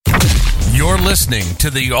You're listening to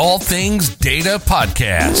the All Things Data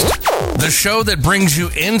Podcast, the show that brings you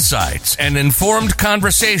insights and informed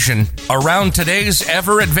conversation around today's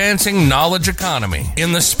ever-advancing knowledge economy.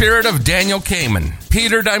 In the spirit of Daniel Kahneman,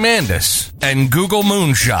 Peter Diamandis, and Google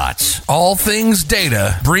Moonshots, All Things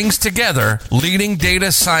Data brings together leading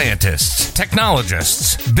data scientists,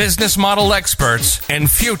 technologists, business model experts, and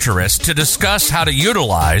futurists to discuss how to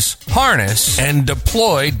utilize, harness, and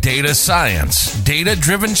deploy data science,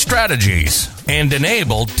 data-driven strategies, and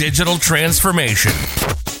enable digital transformation.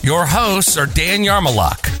 Your hosts are Dan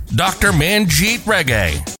Yarmalak, Dr. Manjeet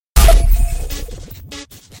Reghe.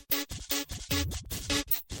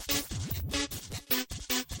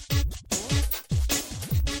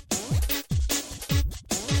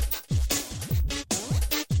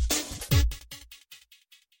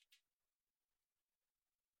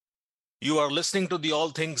 You are listening to the All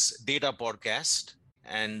Things Data Podcast.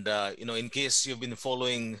 And, in case you've been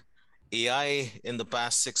following AI in the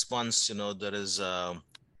past 6 months, there is a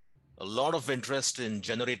lot of interest in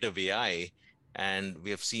generative AI. And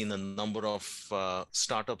we have seen a number of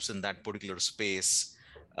startups in that particular space.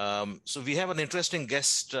 So we have an interesting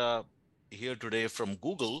guest here today from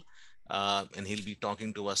Google, and he'll be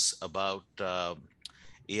talking to us about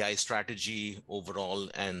AI strategy overall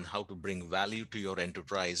and how to bring value to your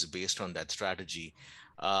enterprise based on that strategy.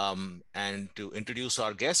 And to introduce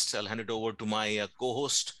our guests, I'll hand it over to my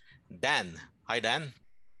co-host, Dan. Hi, Dan.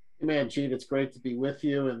 Hey, Manjeet, it's great to be with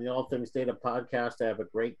you in the All Things Data Podcast. I have a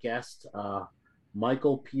great guest,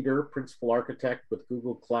 Michael Peter, Principal Architect with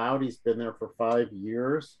Google Cloud. He's been there for 5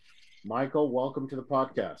 years. Michael, welcome to the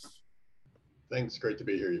podcast. Thanks. Great to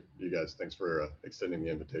be here, you guys. Thanks for extending the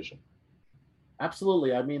invitation.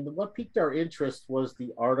 Absolutely. I mean, what piqued our interest was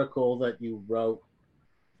the article that you wrote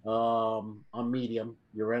on Medium.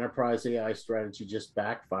 Your enterprise AI strategy just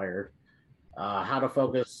backfired. How the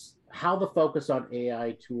focus on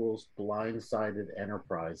AI tools blindsided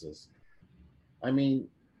enterprises. I mean,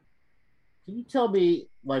 can you tell me,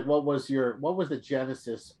 like, what was the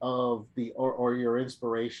genesis of or your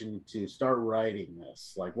inspiration to start writing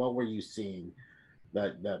this? Like, what were you seeing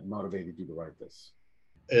that motivated you to write this?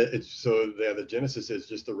 The genesis is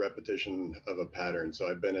just the repetition of a pattern. So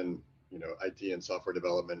I've been in, IT and software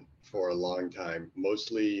development for a long time,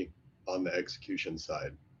 mostly on the execution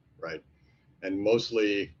side, right? And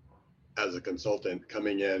mostly as a consultant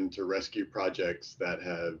coming in to rescue projects that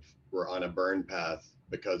were on a burn path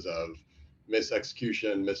because of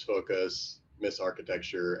misexecution, misfocus,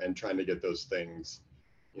 misarchitecture, and trying to get those things,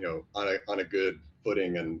 on a good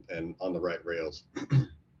footing and on the right rails.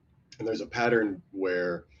 And there's a pattern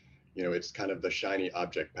where, it's kind of the shiny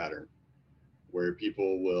object pattern, where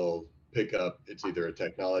people will pick up, it's either a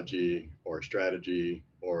technology or a strategy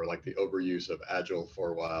or like the overuse of Agile for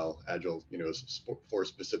a while. Agile, for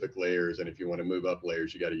specific layers. And if you want to move up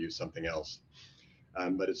layers, you got to use something else.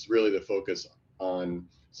 But it's really the focus on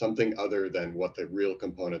something other than what the real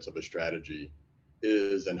components of a strategy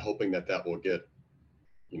is, and hoping that will get,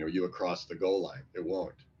 you across the goal line. It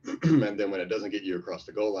won't. And then when it doesn't get you across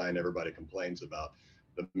the goal line, everybody complains about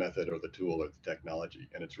the method or the tool or the technology.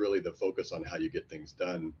 And it's really the focus on how you get things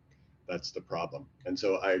done. That's the problem. And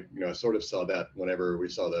so I sort of saw that whenever we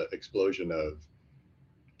saw the explosion of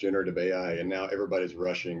generative AI, and now everybody's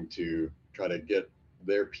rushing to try to get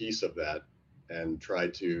their piece of that and try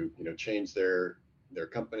to, change their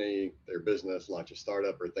company, their business, launch a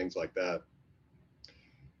startup or things like that.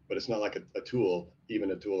 But it's not like a tool,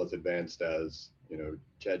 even a tool as advanced as,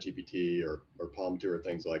 ChatGPT or Palm 2 or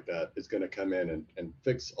things like that is going to come in and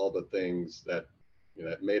fix all the things that,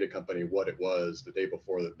 that made a company what it was the day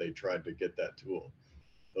before that they tried to get that tool.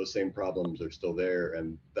 Those same problems are still there.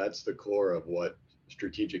 And that's the core of what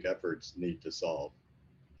strategic efforts need to solve.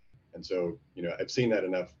 And so, I've seen that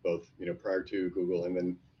enough, both, prior to Google and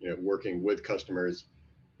then, working with customers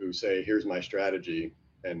who say, here's my strategy.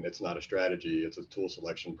 And it's not a strategy, it's a tool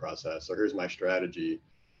selection process. So here's my strategy.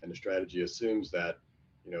 And the strategy assumes that,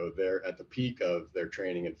 they're at the peak of their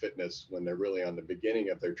training and fitness when they're really on the beginning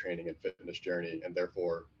of their training and fitness journey. And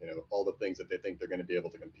therefore, all the things that they think they're going to be able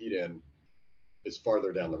to compete in is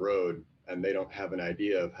farther down the road. And they don't have an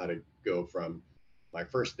idea of how to go from my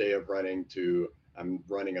first day of running to I'm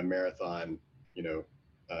running a marathon,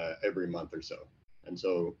 every month or so. And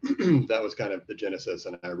so that was kind of the genesis.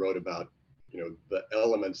 And I wrote about, the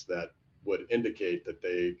elements that would indicate that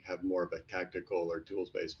they have more of a tactical or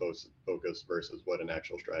tools-based focus versus what an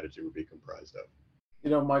actual strategy would be comprised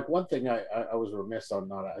of. Mike, one thing I was remiss on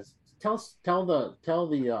not tell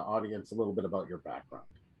the audience a little bit about your background.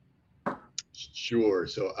 Sure.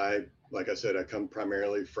 So like I said, I come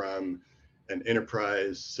primarily from and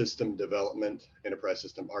enterprise system development, enterprise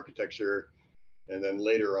system architecture, and then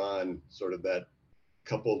later on, sort of that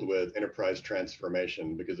coupled with enterprise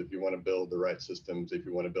transformation, because if you want to build the right systems, if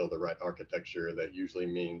you want to build the right architecture, that usually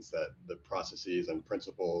means that the processes and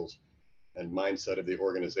principles and mindset of the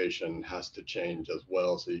organization has to change as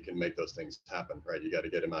well, so you can make those things happen, right? You got to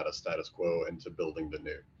get them out of status quo into building the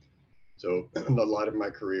new. So a lot of my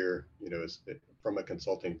career, is from a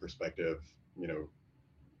consulting perspective,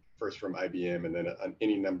 first from IBM and then on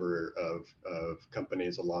any number of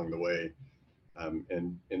companies along the way.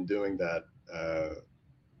 And in doing that,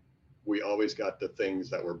 we always got the things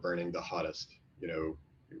that were burning the hottest,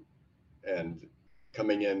 and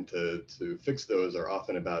coming in to fix those are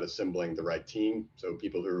often about assembling the right team. So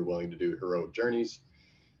people who are willing to do heroic journeys.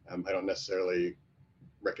 I don't necessarily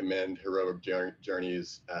recommend heroic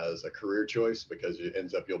journeys as a career choice, because it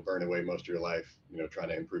ends up you'll burn away most of your life, trying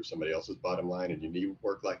to improve somebody else's bottom line, and you need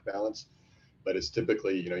work-life balance. But it's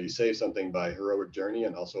typically, you save something by heroic journey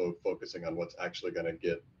and also focusing on what's actually going to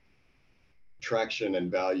get traction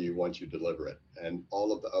and value once you deliver it. And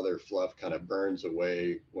all of the other fluff kind of burns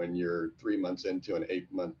away when you're 3 months into an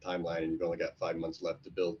 8-month timeline and you've only got 5 months left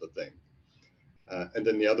to build the thing. And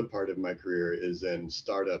then the other part of my career is in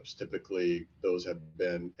startups. Typically, those have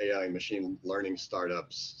been AI machine learning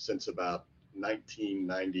startups since about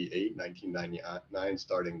 1998, 1999,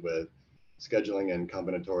 starting with scheduling and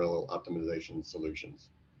combinatorial optimization solutions.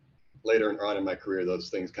 Later on in my career, those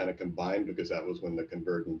things kind of combined, because that was when the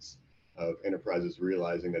convergence of enterprises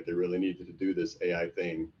realizing that they really needed to do this AI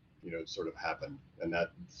thing, sort of happened. And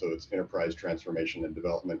so it's enterprise transformation and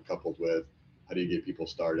development coupled with how do you get people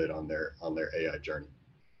started on their AI journey.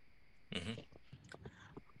 Mm-hmm.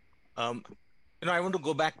 I want to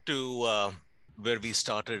go back to where we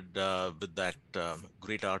started with that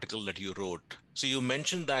great article that you wrote. So you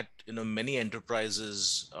mentioned that many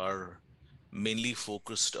enterprises are mainly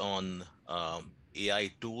focused on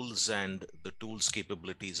AI tools and the tools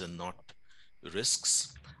capabilities and not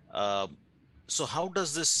risks. So how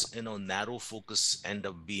does this narrow focus end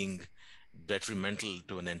up being detrimental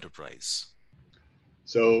to an enterprise?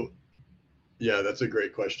 So yeah, that's a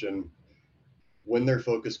great question. When they're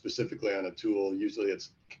focused specifically on a tool, usually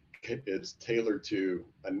it's tailored to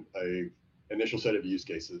a initial set of use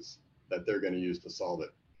cases that they're going to use to solve it.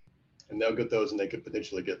 And they'll get those and they could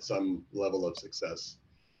potentially get some level of success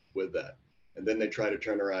with that. And then they try to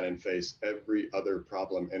turn around and face every other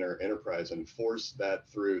problem in our enterprise and force that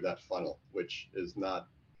through that funnel, which is not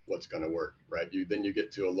what's going to work, right? Then you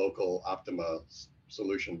get to a local optima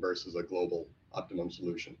solution versus a global optimum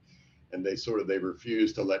solution. And they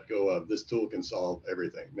refuse to let go of this tool can solve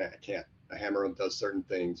everything. Nah, it can't. A hammer does certain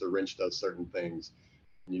things, a wrench does certain things.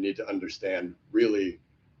 And you need to understand really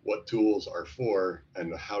what tools are for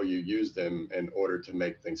and how you use them in order to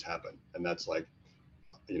make things happen. And that's like,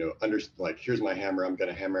 here's my hammer, I'm going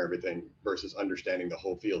to hammer everything, versus understanding the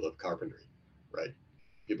whole field of carpentry, right?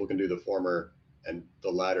 People can do the former, and the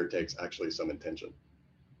latter takes actually some intention.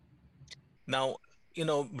 Now,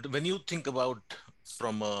 when you think about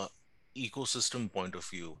from a ecosystem point of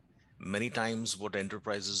view, many times what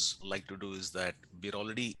enterprises like to do is that we're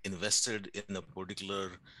already invested in a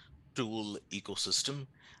particular tool ecosystem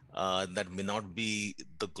that may not be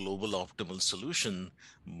the global optimal solution,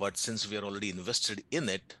 but since we are already invested in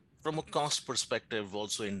it, from a cost perspective,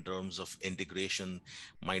 also in terms of integration,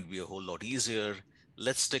 might be a whole lot easier.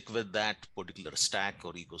 Let's stick with that particular stack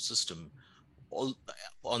or ecosystem. All,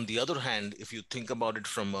 on the other hand, if you think about it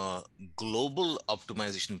from a global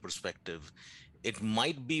optimization perspective, it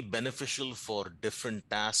might be beneficial for different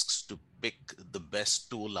tasks to pick the best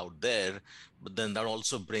tool out there, but then that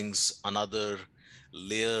also brings another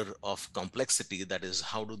layer of complexity. That is,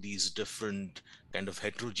 how do these different kind of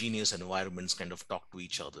heterogeneous environments kind of talk to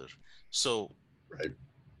each other? So, right.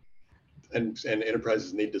 And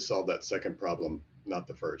enterprises need to solve that second problem, not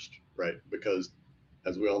the first, right? Because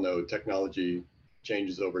as we all know, technology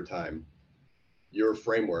changes over time. Your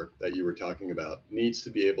framework that you were talking about needs to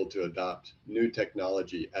be able to adopt new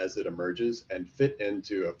technology as it emerges and fit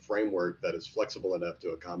into a framework that is flexible enough to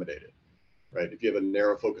accommodate it, right? If you have a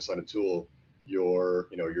narrow focus on a tool, your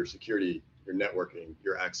security, your networking,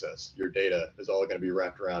 your access, your data is all going to be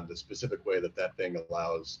wrapped around the specific way that thing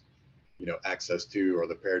allows, access to, or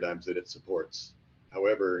the paradigms that it supports.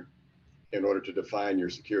 However, in order to define your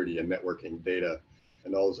security and networking data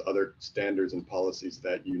and all those other standards and policies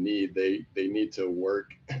that you need, they need to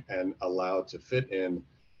work and allow to fit in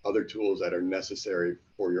other tools that are necessary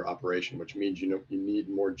for your operation, which means you need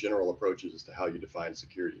more general approaches as to how you define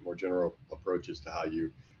security, more general approaches to how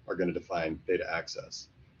you are going to define data access.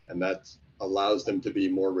 And that allows them to be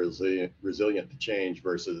more resilient to change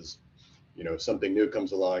versus something new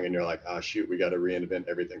comes along and you're like, ah, shoot, we got to reinvent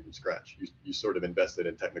everything from scratch. You sort of invested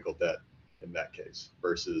in technical debt in that case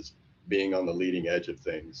versus being on the leading edge of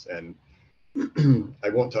things. And I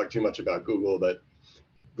won't talk too much about Google, but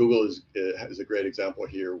Google is a great example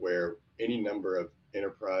here where any number of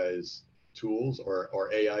enterprise tools or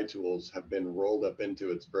AI tools have been rolled up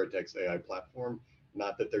into its Vertex AI platform.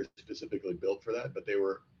 Not that they're specifically built for that, but they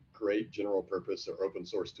were great general purpose or open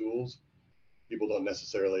source tools. People don't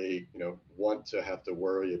necessarily, want to have to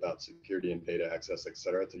worry about security and data access, et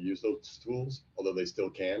cetera, to use those tools, although they still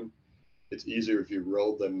can. It's easier if you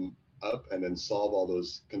roll them up and then solve all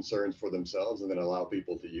those concerns for themselves and then allow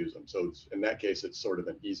people to use them. So in that case, it's sort of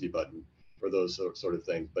an easy button for those sort of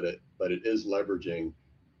things, but it is leveraging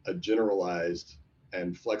a generalized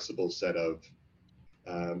and flexible set of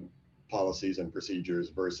policies and procedures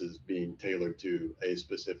versus being tailored to a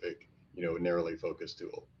specific, narrowly focused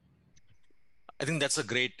tool. I think that's a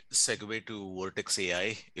great segue to Vertex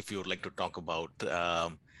AI. If you would like to talk about,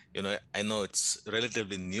 I know it's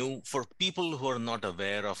relatively new for people who are not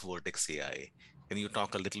aware of Vertex AI. Can you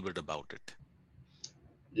talk a little bit about it?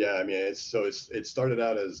 Yeah, I mean, it started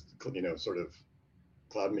out as, sort of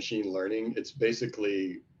cloud machine learning. It's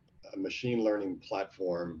basically a machine learning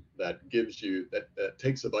platform that gives you that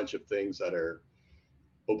takes a bunch of things that are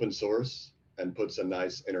open source and puts a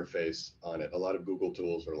nice interface on it. A lot of Google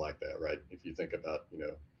tools are like that, right? If you think about,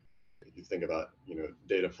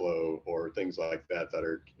 data flow or things like that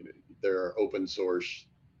are, there are open source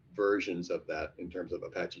versions of that in terms of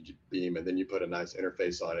Apache Beam, and then you put a nice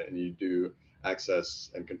interface on it and you do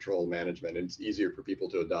access and control management. And it's easier for people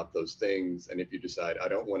to adopt those things. And if you decide, I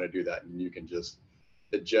don't want to do that, and you can just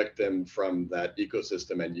eject them from that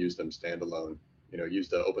ecosystem and use them standalone, use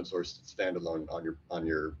the open source standalone on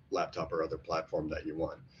your laptop or other platform that you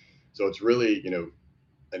want. So it's really,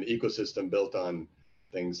 an ecosystem built on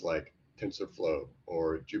things like TensorFlow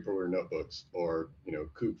or Jupyter Notebooks or,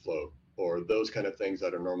 Kubeflow or those kind of things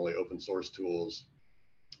that are normally open source tools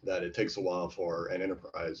that it takes a while for an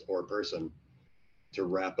enterprise or a person to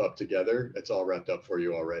wrap up together. It's all wrapped up for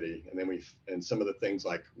you already. And then and some of the things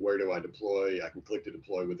like, where do I deploy? I can click to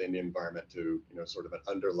deploy within the environment to, sort of an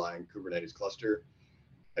underlying Kubernetes cluster.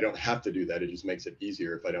 I don't have to do that. It just makes it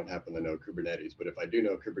easier if I don't happen to know Kubernetes. But if I do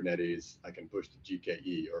know Kubernetes, I can push to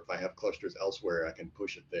GKE, or if I have clusters elsewhere, I can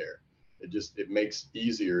push it there. It makes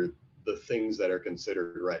easier the things that are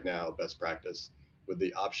considered right now best practice, with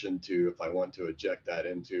the option to, if I want to eject that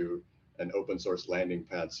into an open source landing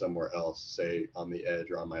pad somewhere else, say on the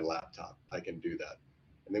edge or on my laptop, I can do that.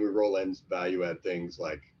 And then we roll in value add things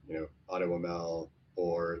like, AutoML,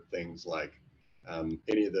 or things like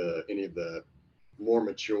any of the more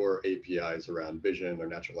mature APIs around vision or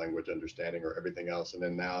natural language understanding or everything else. And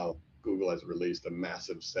then now Google has released a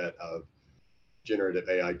massive set of generative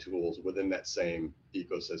AI tools within that same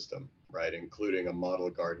ecosystem, right? Including a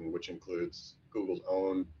model garden, which includes Google's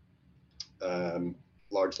own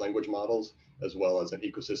large language models, as well as an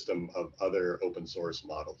ecosystem of other open source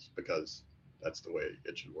models, because that's the way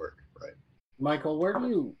it should work, right? Michael, where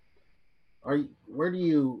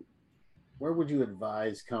would you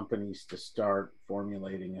advise companies to start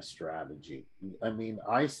formulating a strategy? I mean,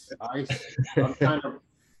 I'm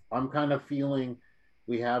kind of feeling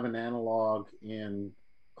we have an analog in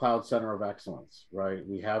Cloud Center of Excellence, right?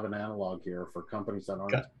 We have an analog here for companies that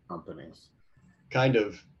aren't companies. Kind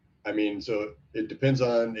of. I mean, so it depends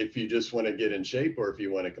on if you just want to get in shape or if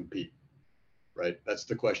you want to compete, right? That's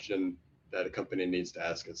the question that a company needs to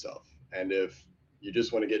ask itself. And if you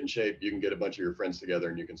just want to get in shape, you can get a bunch of your friends together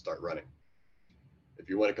and you can start running. If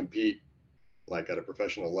you want to compete, like at a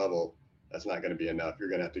professional level, that's not going to be enough. You're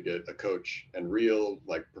going to have to get a coach, and real,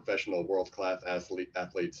 like, professional world-class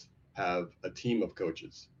athletes have a team of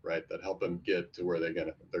coaches, right, that help them get to where they're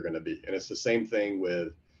going to be. And it's the same thing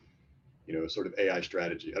with, sort of AI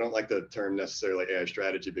strategy. I don't like the term necessarily AI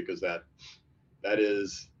strategy, because that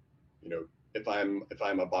is, if I'm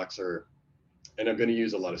a boxer, and I'm going to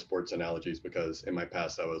use a lot of sports analogies because in my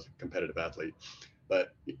past I was a competitive athlete.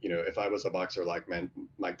 But, if I was a boxer like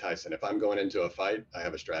Mike Tyson, if I'm going into a fight, I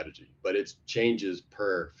have a strategy, but it changes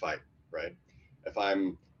per fight, right? If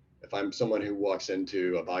I'm someone who walks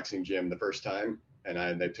into a boxing gym the first time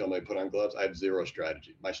and they tell me to put on gloves, I have zero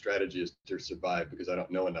strategy. My strategy is to survive, because I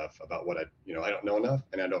don't know enough about what I don't know enough,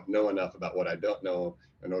 and I don't know enough about what I don't know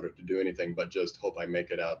in order to do anything but just hope I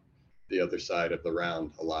make it out the other side of the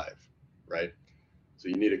round alive, right? So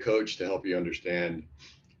you need a coach to help you understand,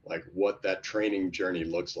 like, what that training journey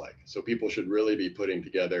looks like. So people should really be putting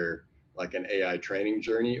together like an AI training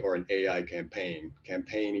journey or an AI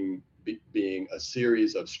campaigning being a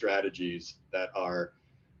series of strategies that are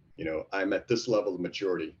I'm at this level of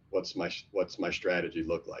maturity. What's my strategy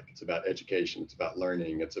look like? It's about education. It's about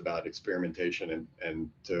learning. It's about experimentation. And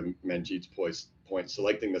to Manjeet's point,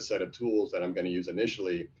 selecting the set of tools that I'm going to use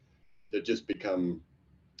initially that just become,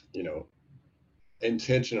 you know,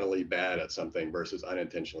 intentionally bad at something versus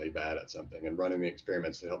unintentionally bad at something, and running the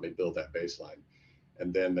experiments to help me build that baseline.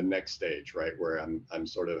 And then the next stage, right, where I'm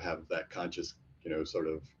sort of have that conscious, sort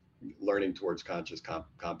of learning towards conscious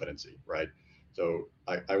competency, right? So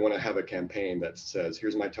I want to have a campaign that says,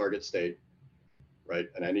 here's my target state, right?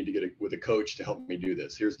 And I need to get with a coach to help me do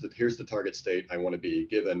this. Here's the target state I want to be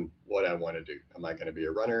given what I want to do. Am I going to be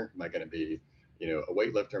a runner? Am I going to be, a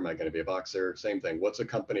weightlifter? Am I going to be a boxer? Same thing. What's a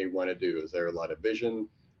company want to do? Is there a lot of vision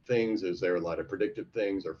things? Is there a lot of predictive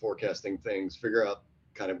things or forecasting things? Figure out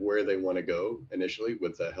kind of where they want to go initially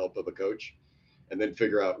with the help of a coach, and then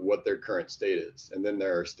figure out what their current state is. And then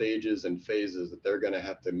there are stages and phases that they're going to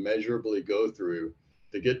have to measurably go through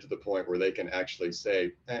to get to the point where they can actually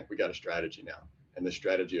say, we got a strategy now. And the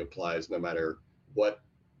strategy applies no matter what,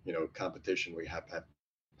 competition we happen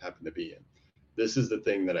to be in. This is the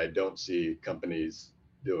thing that I don't see companies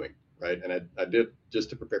doing, right? And I did, just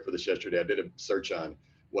to prepare for this yesterday, I did a search on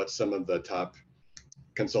what some of the top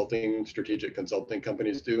strategic consulting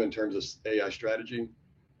companies do in terms of AI strategy.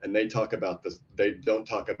 And they talk about this. They don't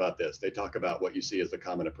talk about this. They talk about what you see as the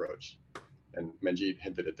common approach. And Manjeet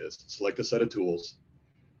hinted at this. Select a set of tools,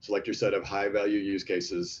 select your set of high value use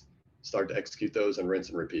cases, start to execute those, and rinse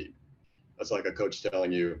and repeat. That's like a coach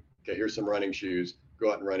telling you, okay, here's some running shoes,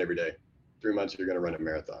 go out and run every day. 3 months, you're going to run a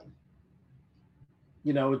marathon.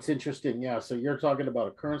 It's interesting. Yeah. So you're talking about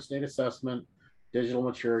a current state assessment, digital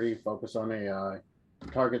maturity, focus on AI,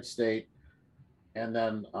 target state, and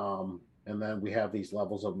then we have these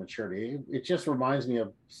levels of maturity. It just reminds me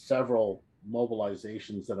of several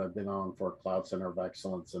mobilizations that I've been on for Cloud Center of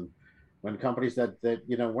Excellence. And when companies that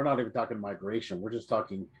we're not even talking migration, we're just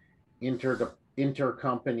talking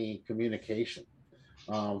intercompany communication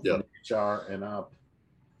from HR and up.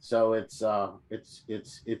 So it's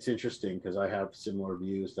interesting because I have similar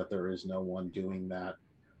views that there is no one doing that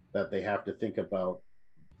they have to think about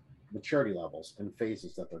maturity levels and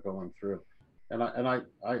phases that they're going through. And I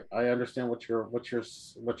understand what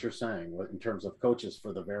you're saying in terms of coaches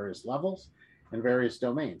for the various levels and various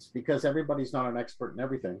domains, because everybody's not an expert in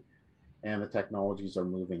everything, and the technologies are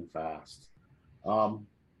moving fast. One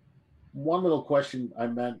little question I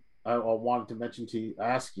wanted to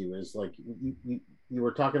ask you is, like, you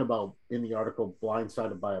were talking about in the article,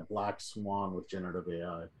 blindsided by a black swan with generative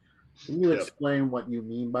AI. Can you explain what you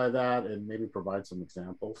mean by that and maybe provide some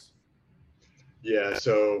examples? Yeah.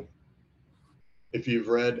 So if you've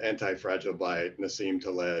read Anti-Fragile by Nassim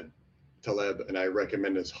Taleb, and I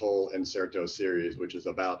recommend his whole Incerto series, which is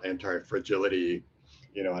about anti-fragility,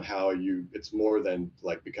 and how it's more than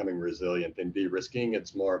like becoming resilient and de-risking.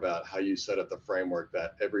 It's more about how you set up the framework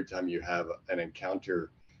that every time you have an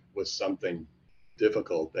encounter with something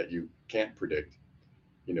difficult that you can't predict,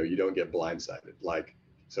 you don't get blindsided. Like,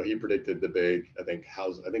 so he predicted the big, I think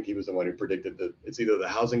he was the one who predicted it's either the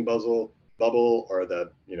housing bubble or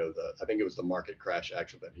I think it was the market crash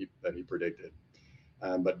actually that he predicted.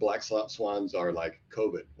 But black swans are like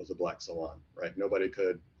COVID was a black swan, right? Nobody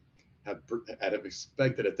could have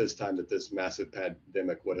expected at this time that this massive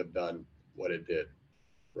pandemic would have done what it did,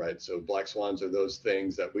 right? So black swans are those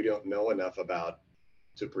things that we don't know enough about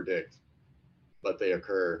to predict, but they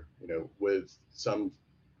occur, with some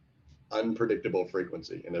unpredictable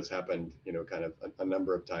frequency, and it's happened, kind of a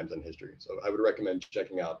number of times in history. So I would recommend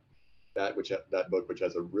checking out that book, which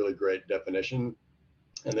has a really great definition,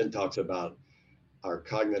 and then talks about our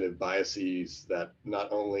cognitive biases that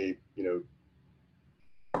not only,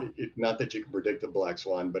 not that you can predict a black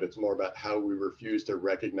swan, but it's more about how we refuse to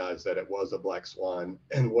recognize that it was a black swan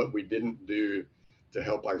and what we didn't do to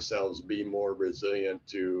help ourselves be more resilient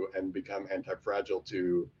to and become anti-fragile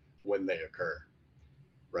to when they occur,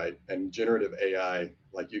 right? And generative AI,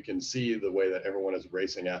 like, you can see the way that everyone is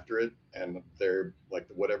racing after it, and they're like,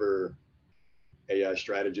 whatever AI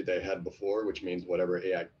strategy they had before, which means whatever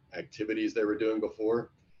AI activities they were doing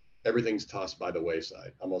before, everything's tossed by the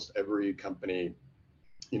wayside. Almost every company,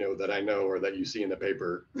 that I know or that you see in the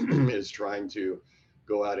paper is trying to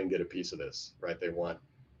go out and get a piece of this, right? They want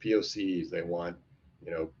POCs, they want,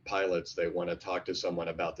 pilots, they want to talk to someone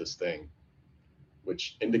about this thing,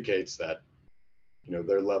 which indicates that,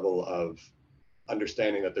 their level of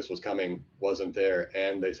understanding that this was coming wasn't there,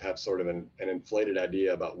 and they have sort of an inflated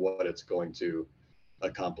idea about what it's going to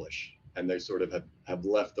accomplish. And they sort of have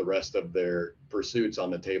left the rest of their pursuits on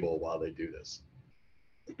the table while they do this.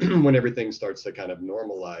 when everything starts to kind of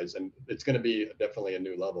normalize, and it's going to be definitely a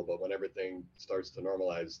new level, but when everything starts to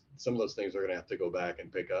normalize, some of those things are going to have to go back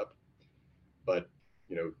and pick up. But,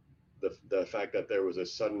 you know, the fact that there was a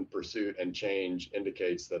sudden pursuit and change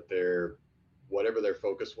indicates that whatever their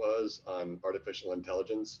focus was on artificial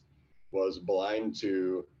intelligence was blind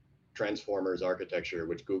to transformers architecture,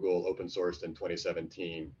 which Google open sourced in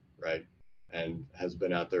 2017, right? And has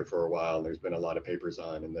been out there for a while. And there's been a lot of papers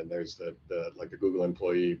on. And then there's the Google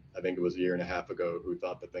employee, I think it was a year and a half ago, who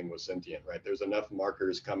thought the thing was sentient, right? There's enough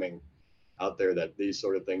markers coming out there that these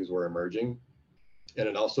sort of things were emerging. And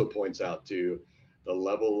it also points out to the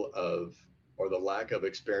level of, or the lack of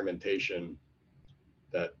experimentation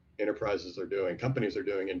that enterprises are doing, companies are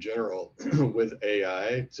doing in general with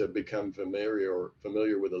AI to become familiar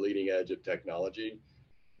with the leading edge of technology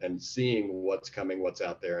and seeing what's coming, what's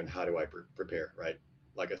out there, and how do I prepare, right?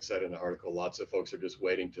 Like I said in the article, lots of folks are just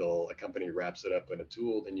waiting till a company wraps it up in a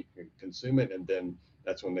tool, then you can consume it, and then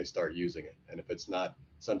that's when they start using it. And if it's not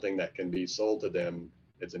something that can be sold to them,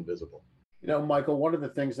 it's invisible. You know, Michael, one of the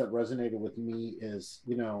things that resonated with me is,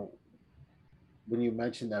 you know, when you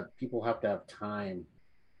mentioned that people have to have time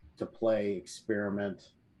to play, experiment,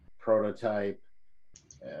 prototype.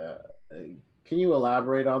 Uh, can you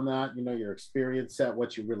elaborate on that? You know, your experience set,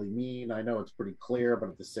 what you really mean. I know it's pretty clear, but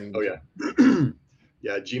at the same time. Yeah.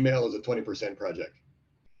 Yeah, Gmail is a 20% project,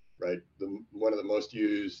 right? One of the most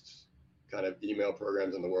used kind of email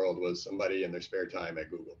programs in the world was somebody in their spare time at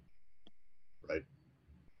Google, right?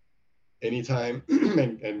 Anytime,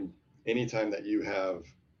 and anytime that you have,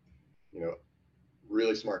 you know,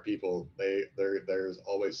 really smart people, there's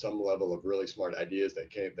always some level of really smart ideas that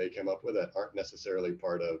they came up with that aren't necessarily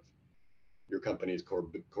part of your company's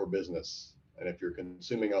core business. And if you're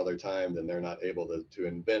consuming all their time, then they're not able to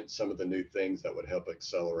invent some of the new things that would help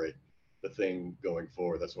accelerate the thing going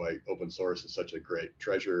forward. That's why open source is such a great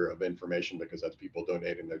treasure of information, because that's people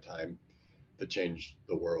donating their time to change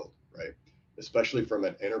the world, right? Especially from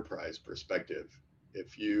an enterprise perspective.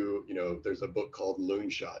 If you know, there's a book called Loon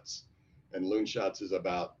Shots, and Loon Shots is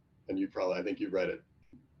about, and I think you read it,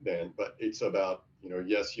 Dan, but it's about, you know,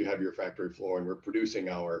 yes, you have your factory floor and we're producing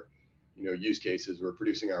our, you know, use cases, we're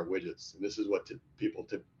producing our widgets. And this is what people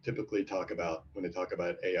typically talk about when they talk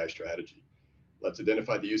about AI strategy. Let's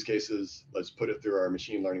identify the use cases, let's put it through our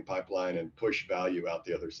machine learning pipeline and push value out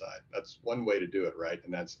the other side. That's one way to do it, right?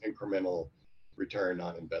 And that's incremental return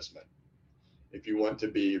on investment. If you want to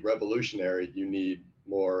be revolutionary, you need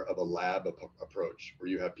more of a lab approach where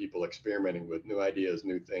you have people experimenting with new ideas,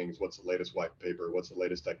 new things. What's the latest white paper? What's the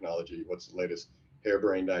latest technology? What's the latest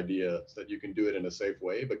harebrained idea, so that you can do it in a safe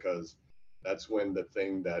way, because that's when the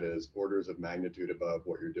thing that is orders of magnitude above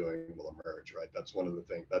what you're doing will emerge, right? That's one of the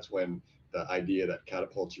things. That's when the idea that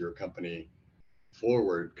catapults your company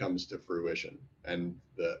forward comes to fruition. And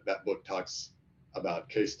that book talks about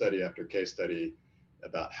case study after case study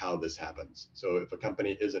about how this happens. So if a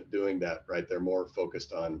company isn't doing that, right, they're more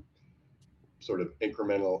focused on sort of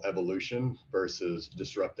incremental evolution versus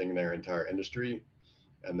disrupting their entire industry.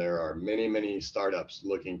 And there are many, many startups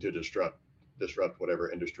looking to disrupt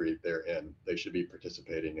whatever industry they're in. They should be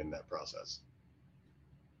participating in that process.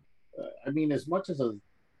 I mean, as much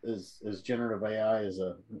as generative AI is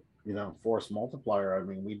a, you know, force multiplier, I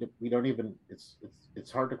mean, we don't even,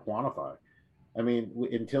 it's hard to quantify. I mean,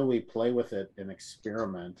 until we play with it and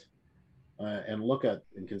experiment and look at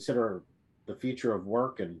and consider the future of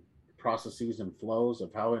work and processes and flows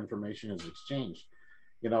of how information is exchanged.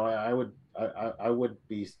 You know, I would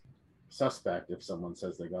be suspect if someone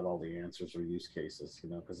says they got all the answers or use cases, you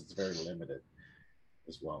know, because it's very limited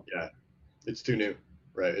as well. Yeah, it's too new,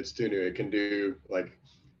 right? It's too new. It can do, like,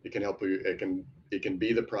 it can help you. It can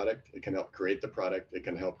be the product. It can help create the product. It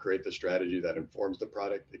can help create the strategy that informs the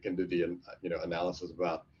product. It can do the, you know, analysis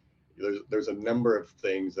about. There's a number of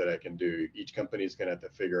things that it can do. Each company is going to have to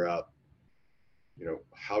figure out, you know,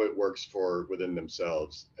 how it works for within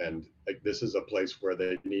themselves. And like, this is a place where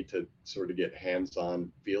they need to sort of get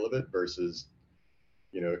hands-on feel of it versus,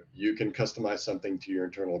 you know, you can customize something to your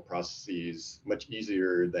internal processes much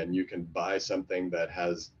easier than you can buy something that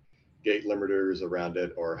has gate limiters around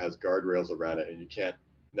it or has guardrails around it, and you can't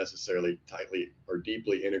necessarily tightly or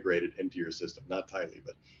deeply integrate it into your system. Not tightly,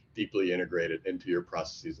 but deeply integrate it into your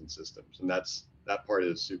processes and systems. And that part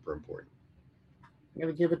is super important. I'm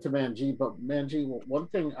going to give it to Manjeet, but Manjeet, one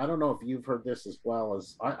thing, I don't know if you've heard this as well,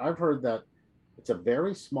 as I've heard that it's a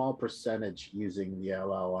very small percentage using the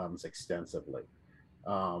LLMs extensively.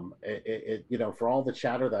 You know, for all the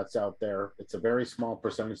chatter that's out there, it's a very small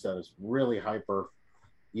percentage that is really hyper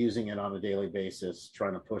using it on a daily basis,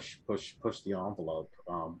 trying to push the envelope.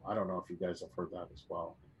 I don't know if you guys have heard that as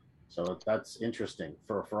well. So that's interesting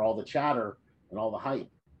for all the chatter and all the hype.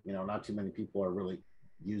 Not too many people are really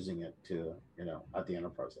using it to, at the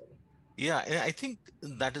enterprise level. Yeah, and I think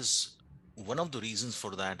that is one of the reasons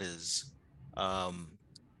for that is um,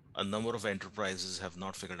 a number of enterprises have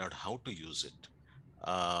not figured out how to use it.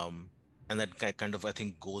 And that kind of, I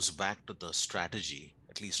think, goes back to the strategy,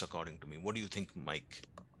 at least according to me. What do you think, Mike?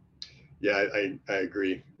 Yeah, I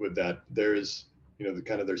agree with that. There's,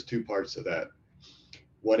 there's two parts to that.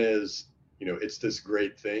 One is, it's this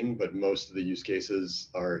great thing, but most of the use cases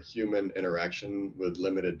are human interaction with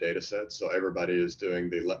limited data sets. So everybody is doing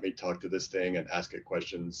the let me talk to this thing and ask it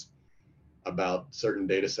questions about certain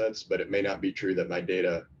data sets, but it may not be true that my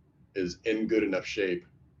data is in good enough shape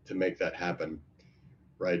to make that happen,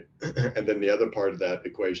 right? And then the other part of that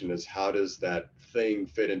equation is how does that thing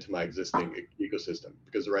fit into my existing ecosystem?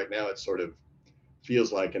 Because right now it sort of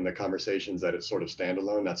feels like in the conversations that it's sort of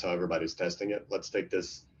standalone. That's how everybody's testing it. Let's take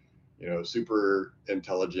this, super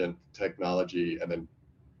intelligent technology and then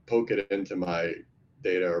poke it into my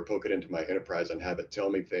data or poke it into my enterprise and have it tell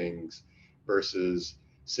me things versus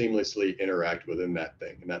seamlessly interact within that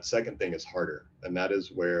thing. And that second thing is harder. And that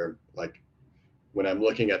is where, like, when I'm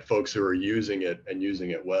looking at folks who are using it and using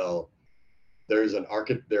it well, there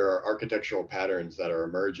are architectural patterns that are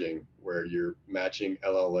emerging where you're matching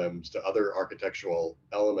LLMs to other architectural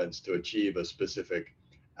elements to achieve a specific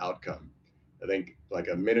outcome. I think like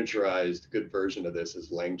a miniaturized good version of this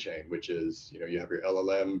is LangChain, which is, you have your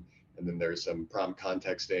LLM and then there's some prompt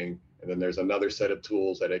contexting, and then there's another set of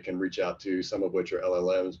tools that it can reach out to, some of which are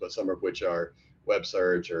LLMs, but some of which are web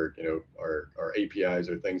search or, or APIs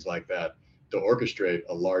or things like that to orchestrate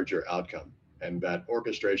a larger outcome. And that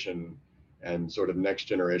orchestration and sort of next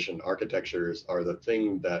generation architectures are the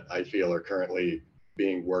thing that I feel are currently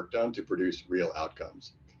being worked on to produce real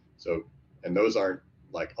outcomes. So, and those aren't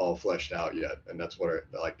like all fleshed out yet. And that's what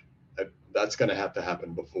that's going to have to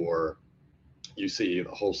happen before you see the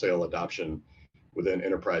wholesale adoption within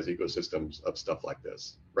enterprise ecosystems of stuff like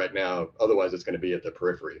this. Right now, otherwise it's going to be at the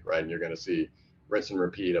periphery, right? And you're going to see rinse and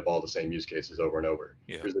repeat of all the same use cases over and over.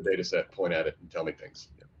 Yeah. Here's the data set, point at it and tell me things.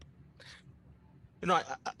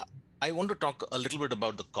 I want to talk a little bit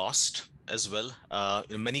about the cost as well.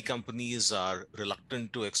 Many companies are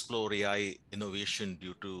reluctant to explore AI innovation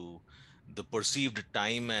due to the perceived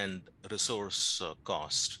time and resource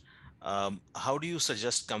cost. How do you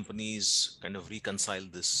suggest companies kind of reconcile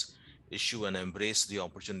this issue and embrace the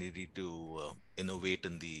opportunity to innovate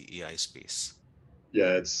in the AI space?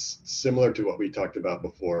 Yeah, it's similar to what we talked about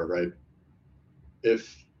before, right?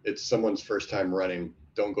 If it's someone's first time running,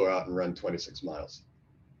 don't go out and run 26 miles.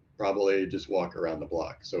 Probably just walk around the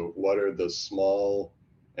block. So what are the small,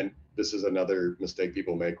 and this is another mistake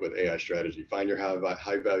people make with AI strategy, find your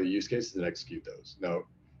high value use cases and execute those. No,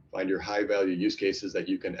 find your high value use cases that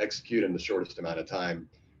you can execute in the shortest amount of time.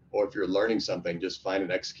 Or if you're learning something, just find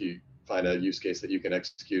a use case that you can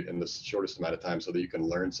execute in the shortest amount of time so that you can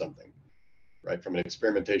learn something, right? From an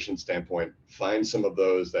experimentation standpoint, find some of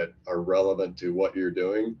those that are relevant to what you're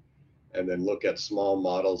doing and then look at small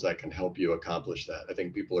models that can help you accomplish that. I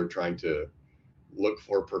think people are trying to look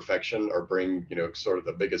for perfection or bring, sort of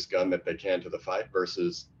the biggest gun that they can to the fight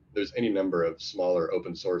versus there's any number of smaller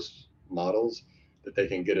open source models that they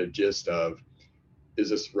can get a gist of, is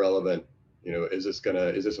this relevant? Is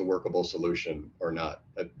this a workable solution or not?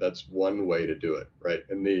 That's one way to do it, right?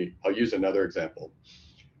 And I'll use another example.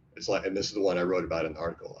 It's like, and this is the one I wrote about in the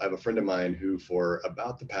article. I have a friend of mine who for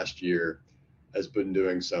about the past year has been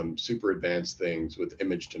doing some super advanced things with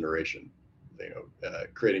image generation,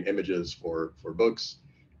 creating images for books,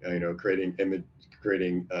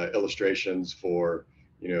 creating illustrations for,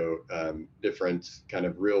 different kind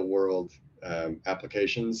of real world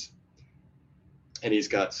applications. And he's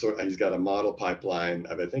got a model pipeline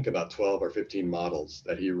of I think about 12 or 15 models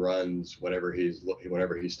that he runs whenever he's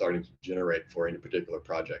starting to generate for any particular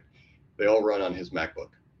project. They all run on his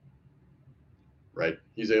MacBook, right?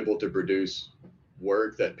 He's able to produce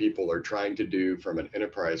work that people are trying to do from an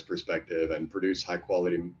enterprise perspective and produce high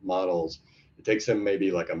quality models. It takes him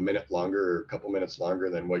maybe like a minute longer or a couple minutes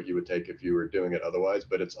longer than what you would take if you were doing it otherwise,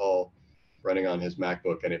 but it's all running on his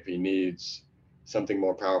MacBook. And if he needs something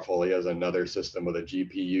more powerful, he has another system with a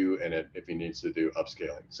GPU in it if he needs to do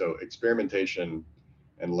upscaling. So experimentation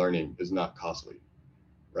and learning is not costly,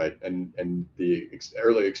 right? And the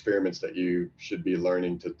early experiments that you should be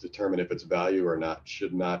learning to determine if it's value or not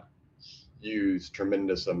should not use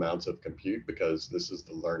tremendous amounts of compute because this is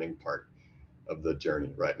the learning part of the journey,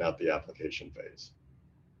 right? Not the application phase.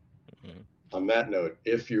 Mm-hmm. On that note,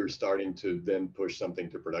 if you're starting to then push something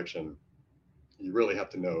to production, you really have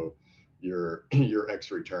to know your your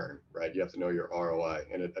X return, right? You have to know your ROI.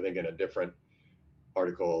 And I think in a different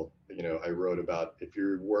article, I wrote about if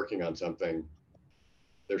you're working on something,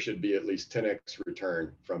 there should be at least 10x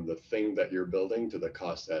return from the thing that you're building to the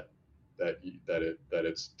cost that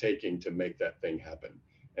it's taking to make that thing happen.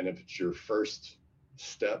 And if it's your first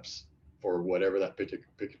steps for whatever that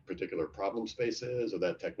particular problem space is or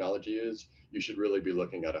that technology is, you should really be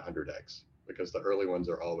looking at 100x because the early ones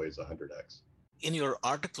are always 100x. In your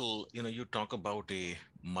article, you talk about a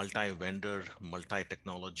multi-vendor,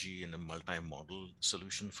 multi-technology, and a multi-model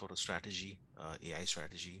solution for a strategy, AI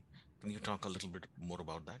strategy. Can you talk a little bit more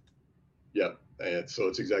about that? Yeah, and so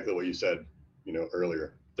it's exactly what you said,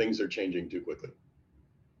 earlier. Things are changing too quickly,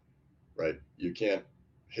 right? You can't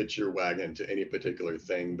hitch your wagon to any particular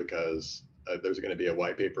thing because there's going to be a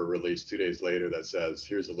white paper released 2 days later that says,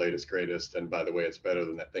 here's the latest, greatest, and by the way, it's better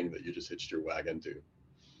than that thing that you just hitched your wagon to.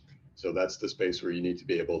 So that's the space where you need to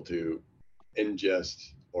be able to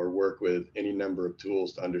ingest or work with any number of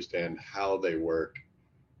tools to understand how they work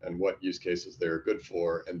and what use cases they're good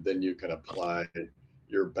for, and then you can apply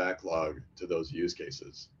your backlog to those use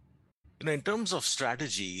cases. In terms of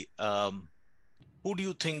strategy, who do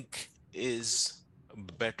you think is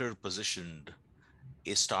better positioned?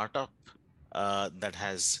 A startup that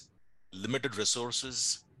has limited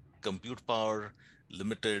resources, compute power,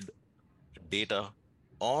 limited data,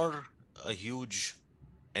 or a huge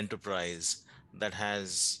enterprise that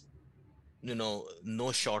has,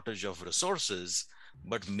 no shortage of resources,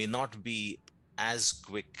 but may not be as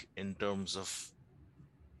quick in terms of,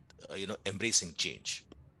 embracing change?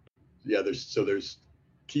 Yeah, there's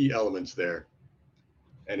key elements there,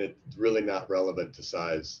 and it's really not relevant to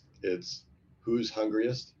size. It's who's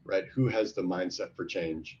hungriest, right? Who has the mindset for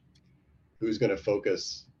change? Who's going to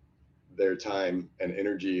focus their time and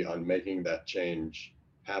energy on making that change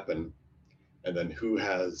happen? And then who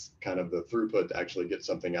has kind of the throughput to actually get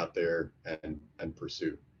something out there and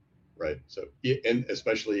pursue, right? So, and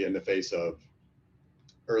especially in the face of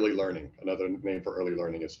early learning, another name for early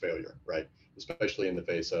learning is failure, right? Especially in the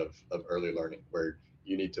face of early learning where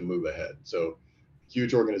you need to move ahead. So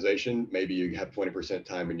huge organization, maybe you have 20%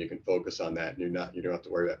 time and you can focus on that and you don't have to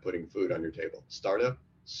worry about putting food on your table. Startup,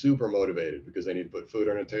 super motivated because they need to put food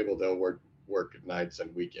on a table. They'll work nights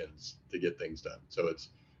and weekends to get things done. So it's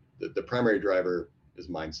the primary driver is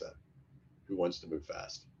mindset, who wants to move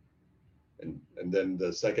fast. And then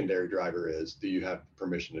the secondary driver is, do you have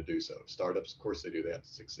permission to do so? Startups, of course they do, they have to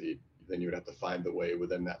succeed. Then you would have to find the way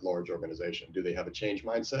within that large organization. Do they have a change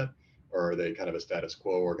mindset, or are they kind of a status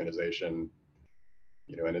quo organization?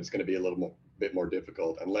 And it's going to be a little bit more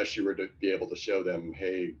difficult unless you were to be able to show them,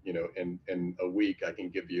 hey, in a week I can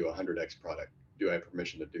give you a 100x product. Do I have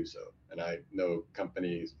permission to do so? And I know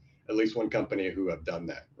companies, at least one company who have done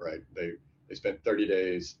that, right? They spent 30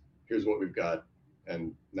 days, here's what we've got.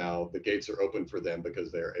 And now the gates are open for them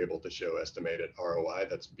because they're able to show estimated ROI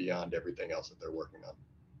that's beyond everything else that they're working on.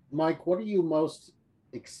 Mike, what are you most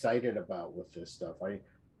excited about with this stuff?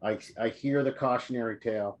 I hear the cautionary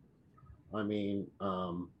tale. I mean,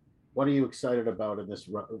 what are you excited about in this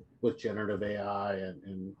with generative AI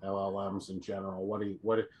and LLMs in general?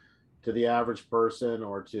 What to the average person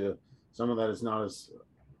or to someone that is not as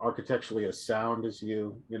architecturally as sound as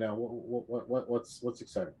you? What's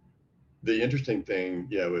exciting? The interesting thing,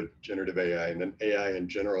 with generative AI and then AI in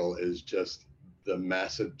general is just the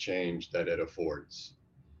massive change that it affords,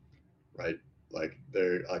 right?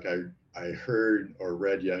 I heard or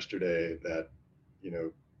read yesterday that,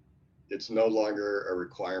 it's no longer a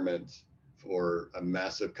requirement for a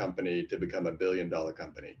massive company to become $1 billion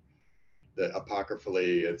company. That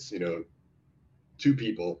apocryphally, it's, two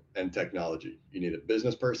people and technology. You need a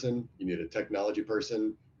business person, you need a technology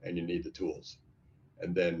person, and you need the tools.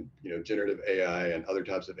 And then, generative AI and other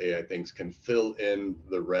types of AI things can fill in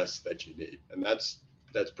the rest that you need. And that's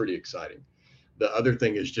pretty exciting. The other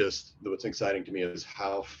thing is just what's exciting to me is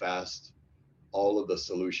how fast all of the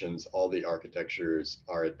solutions, all the architectures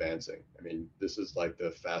are advancing. I mean, this is like the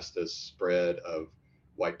fastest spread of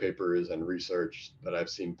white papers and research that I've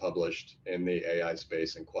seen published in the AI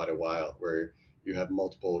space in quite a while, where you have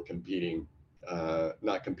multiple competing,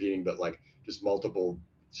 not competing, but like just multiple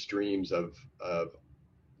streams of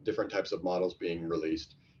different types of models being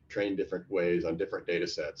released, trained different ways on different data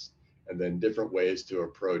sets, and then different ways to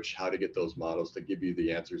approach how to get those models to give you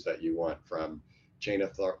the answers that you want, from chain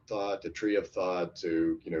of thought to tree of thought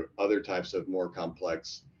to other types of more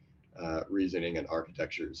complex reasoning and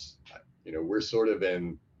architectures. We're sort of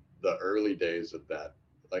in the early days of that.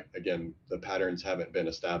 Like, again, the patterns haven't been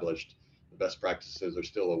established. The best practices are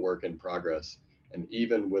still a work in progress. And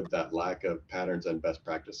even with that lack of patterns and best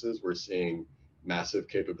practices, we're seeing massive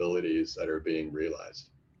capabilities that are being realized.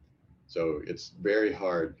 So it's very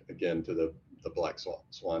hard, again, to the black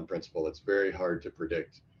swan principle, it's very hard to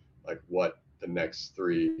predict like what the next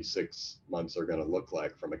 3-6 months are going to look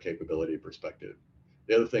like from a capability perspective.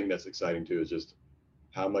 The other thing that's exciting too is just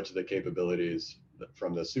how much of the capabilities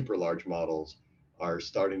from the super large models are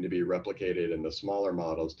starting to be replicated in the smaller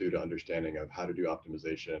models due to understanding of how to do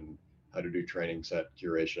optimization, how to do training set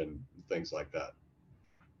curation, things like that.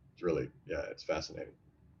 It's really, yeah, it's fascinating.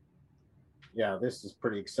 Yeah, this is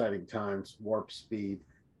pretty exciting times, warp speed.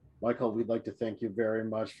 Michael, we'd like to thank you very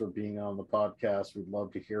much for being on the podcast. We'd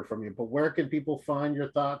love to hear from you. But where can people find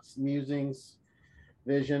your thoughts, musings,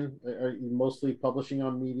 vision? Are you mostly publishing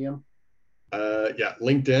on Medium? Yeah,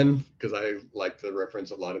 LinkedIn, because I like to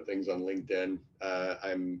reference a lot of things on LinkedIn.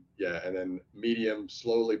 And then Medium,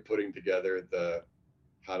 slowly putting together the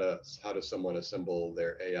how does someone assemble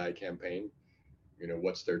their AI campaign? You know,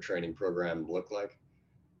 what's their training program look like?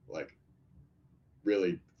 Like,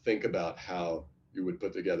 really think about how you would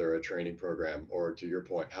put together a training program, or to your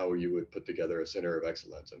point, how you would put together a center of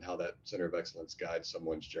excellence and how that center of excellence guides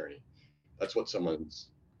someone's journey. That's what someone's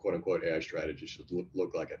quote unquote AI strategy should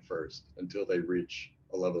look like at first, until they reach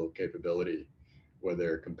a level of capability where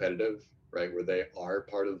they're competitive, right? Where they are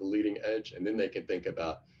part of the leading edge, and then they can think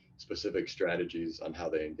about specific strategies on how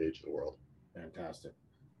they engage the world. Fantastic.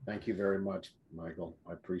 Thank you very much, Michael.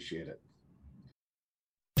 I appreciate it.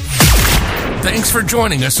 Thanks for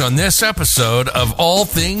joining us on this episode of All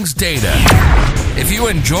Things Data. If you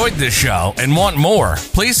enjoyed this show and want more,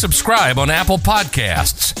 please subscribe on Apple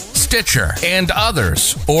Podcasts, Stitcher, and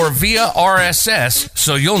others, or via RSS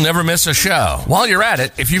so you'll never miss a show. While you're at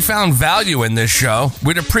it, if you found value in this show,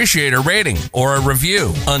 we'd appreciate a rating or a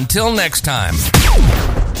review. Until next time.